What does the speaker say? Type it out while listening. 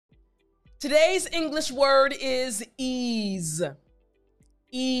Today's English word is ease.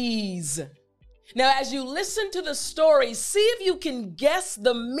 Ease. Now, as you listen to the story, see if you can guess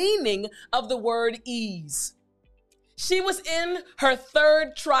the meaning of the word ease. She was in her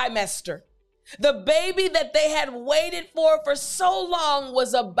third trimester. The baby that they had waited for so long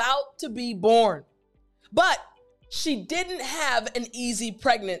was about to be born. But she didn't have an easy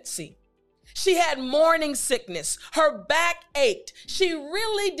pregnancy. She had morning sickness. Her back ached. She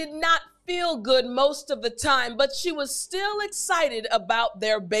really did not feel good most of the time, but she was still excited about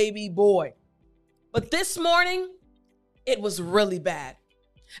their baby boy. But this morning, it was really bad.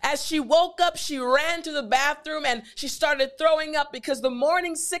 As she woke up, she ran to the bathroom and she started throwing up because the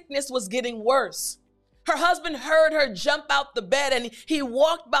morning sickness was getting worse. Her husband heard her jump out the bed and he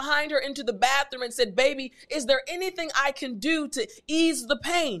walked behind her into the bathroom and said, "Baby, is there anything I can do to ease the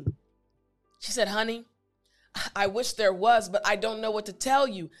pain?" She said, "Honey, I wish there was, but I don't know what to tell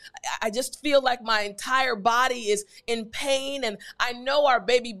you. I just feel like my entire body is in pain and I know our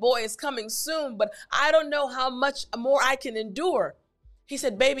baby boy is coming soon, but I don't know how much more I can endure." He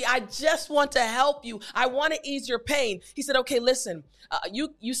said, "Baby, I just want to help you. I want to ease your pain." He said, "Okay, listen,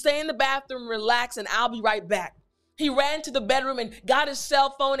 you stay in the bathroom, relax, and I'll be right back." He ran to the bedroom and got his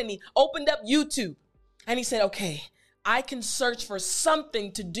cell phone and he opened up YouTube. And he said, "Okay, I can search for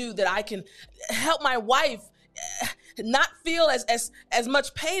something to do that I can help my wife not feel as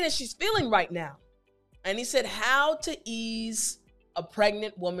much pain as she's feeling right now." And he said, "How to ease a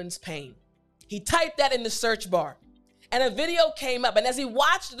pregnant woman's pain." He typed that in the search bar. And a video came up. And as he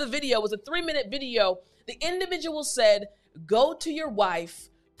watched the video, it was a 3-minute video, the individual said, "Go to your wife,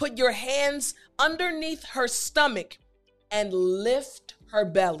 put your hands underneath her stomach, and lift her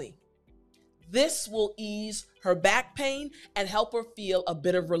belly. This will ease her back pain and help her feel a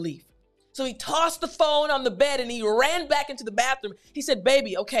bit of relief." So he tossed the phone on the bed and he ran back into the bathroom. He said,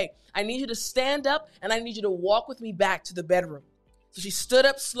 "Baby, okay, I need you to stand up and I need you to walk with me back to the bedroom." So she stood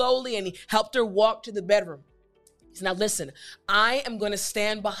up slowly and he helped her walk to the bedroom. He said, "Now listen, I am going to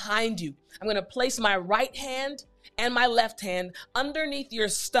stand behind you. I'm going to place my right hand and my left hand underneath your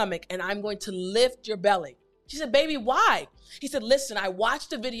stomach and I'm going to lift your belly." She said, "Baby, why?" He said, "Listen, I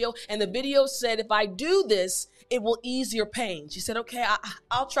watched a video and the video said if I do this, it will ease your pain." She said, "Okay,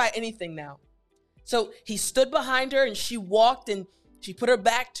 I'll try anything now." So he stood behind her and she walked and she put her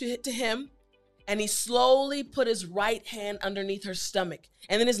back to him and he slowly put his right hand underneath her stomach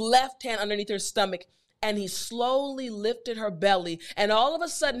and then his left hand underneath her stomach and he slowly lifted her belly. And all of a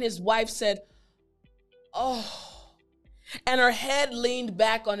sudden his wife said, "Oh," and her head leaned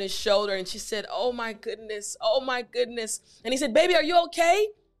back on his shoulder and she said, "Oh my goodness, oh my goodness." And he said, "Baby, are you okay?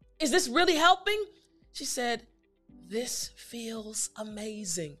 Is this really helping?" She said, "This feels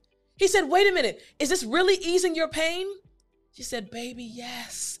amazing." He said, "Wait a minute, is this really easing your pain?" She said, "Baby,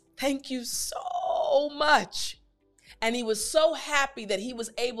 yes, thank you so much." And he was so happy that he was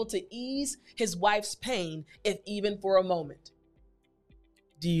able to ease his wife's pain, if even for a moment.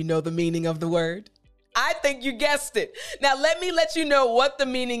 Do you know the meaning of the word? I think you guessed it. Now let me let you know what the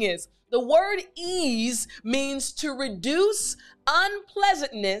meaning is. The word ease means to reduce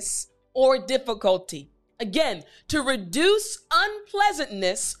unpleasantness or difficulty. Again, to reduce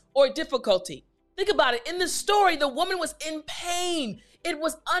unpleasantness or difficulty. Think about it. In the story, the woman was in pain. It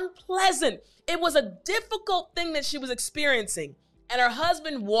was unpleasant. It was a difficult thing that she was experiencing. And her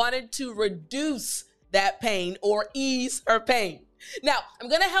husband wanted to reduce that pain or ease her pain. Now, I'm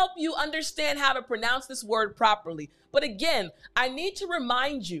going to help you understand how to pronounce this word properly. But again, I need to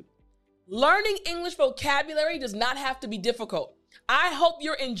remind you, learning English vocabulary does not have to be difficult. I hope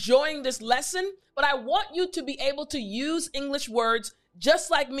you're enjoying this lesson, but I want you to be able to use English words just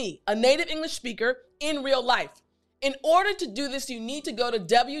like me, a native English speaker, in real life. In order to do this, you need to go to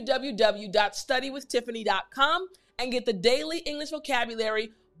www.studywithtiffany.com and get the Daily English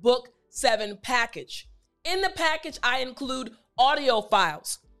Vocabulary Book 7 package. In the package, I include audio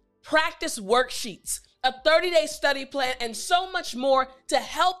files, practice worksheets, a 30-day study plan, and so much more to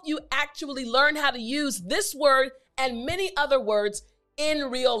help you actually learn how to use this word and many other words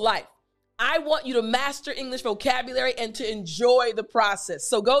in real life. I want you to master English vocabulary and to enjoy the process.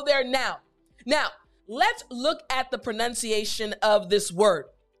 So go there now. Now, let's look at the pronunciation of this word.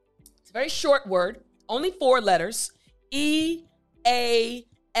 It's a very short word, only 4 letters, E-A-S-E.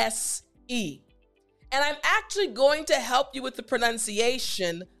 And I'm actually going to help you with the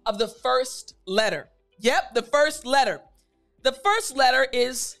pronunciation of the first letter. Yep, the first letter. The first letter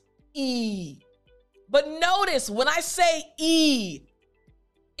is E. But notice when I say E,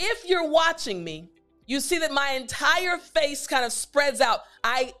 if you're watching me, you see that my entire face kind of spreads out.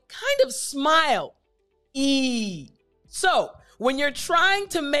 I kind of smile. E. So When you're trying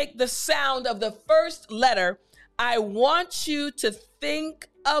to make the sound of the first letter, I want you to think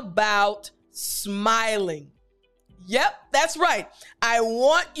about smiling. Yep, that's right. I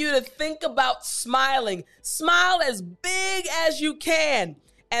want you to think about smiling. Smile as big as you can.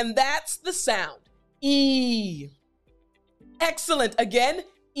 And that's the sound. E. Excellent. Again,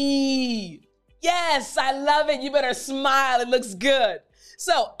 E. Yes, I love it. You better smile. It looks good.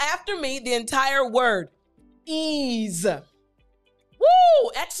 So after me, the entire word. Ease.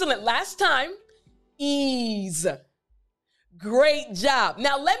 Woo! Excellent. Last time. Ease. Great job.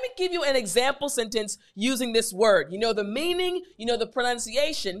 Now, let me give you an example sentence using this word. You know the meaning, you know the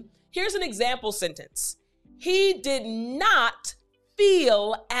pronunciation. Here's an example sentence. He did not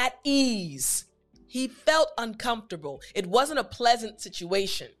feel at ease. He felt uncomfortable. It wasn't a pleasant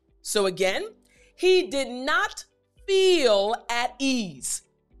situation. So again, he did not feel at ease.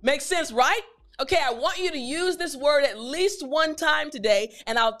 Makes sense, right? Okay, I want you to use this word at least one time today,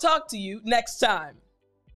 and I'll talk to you next time.